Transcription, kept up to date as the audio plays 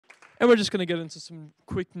And we're just going to get into some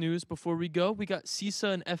quick news before we go. We got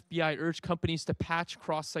CISA and FBI urge companies to patch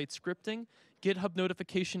cross-site scripting. GitHub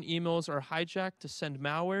notification emails are hijacked to send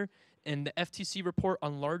malware. And the FTC report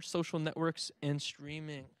on large social networks and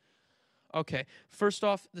streaming. Okay, first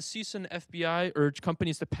off, the CISA and FBI urge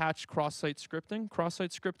companies to patch cross-site scripting. Cross-site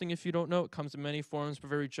scripting, if you don't know, it comes in many forms, but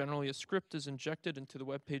very generally a script is injected into the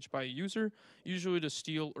web page by a user, usually to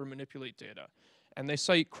steal or manipulate data. And they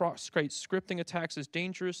cite cross-site scripting attacks as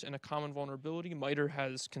dangerous and a common vulnerability. MITRE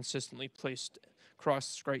has consistently placed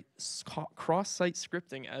cross-site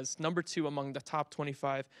scripting as number 2 among the top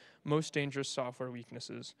 25 most dangerous software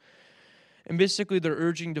weaknesses. And basically, they're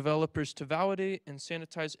urging developers to validate and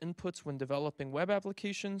sanitize inputs when developing web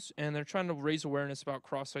applications, and they're trying to raise awareness about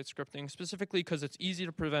cross-site scripting, specifically because it's easy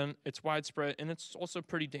to prevent, it's widespread, and it's also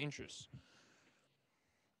pretty dangerous.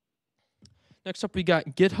 Next up, we got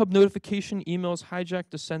GitHub notification emails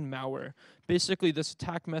hijacked to send malware. Basically, this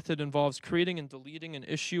attack method involves creating and deleting an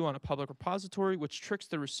issue on a public repository, which tricks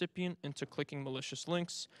the recipient into clicking malicious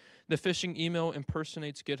links. The phishing email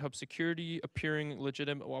impersonates GitHub security, appearing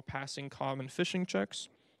legitimate while passing common phishing checks.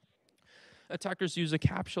 Attackers use a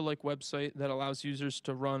CAPTCHA-like website that allows users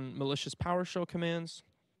to run malicious PowerShell commands,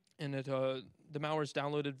 and the malware is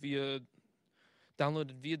downloaded via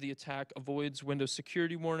the attack, avoids Windows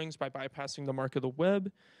security warnings by bypassing the mark of the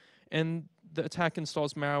web, and the attack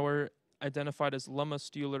installs malware identified as Llama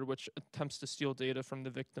Stealer, which attempts to steal data from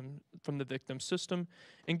the victim's system.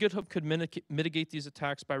 And GitHub could mitigate these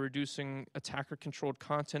attacks by reducing attacker-controlled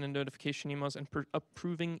content and notification emails and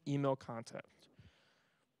approving email content.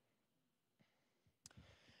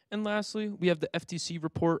 And lastly, we have the FTC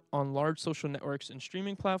report on large social networks and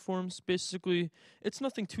streaming platforms. Basically, it's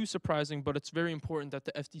nothing too surprising, but it's very important that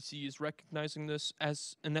the FTC is recognizing this,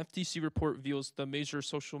 as an FTC report reveals the major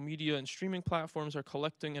social media and streaming platforms are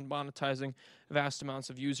collecting and monetizing vast amounts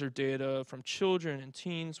of user data from children and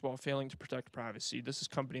teens while failing to protect privacy. This is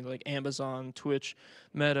companies like Amazon, Twitch,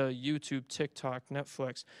 Meta, YouTube, TikTok,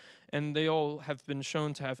 Netflix. And they all have been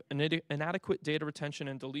shown to have inadequate data retention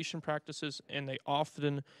and deletion practices, and they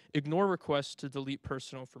often ignore requests to delete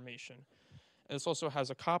personal information. And this also has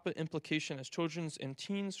a COPPA implication, as children and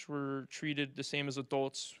teens were treated the same as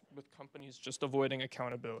adults, with companies just avoiding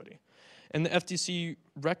accountability. And the FTC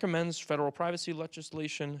recommends federal privacy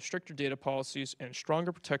legislation, stricter data policies, and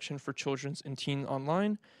stronger protection for children and teens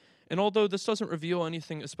online. And although this doesn't reveal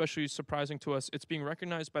anything especially surprising to us, it's being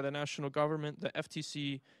recognized by the national government, the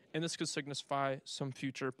FTC, and this could signify some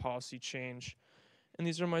future policy change. And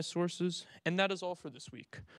these are my sources, and that is all for this week.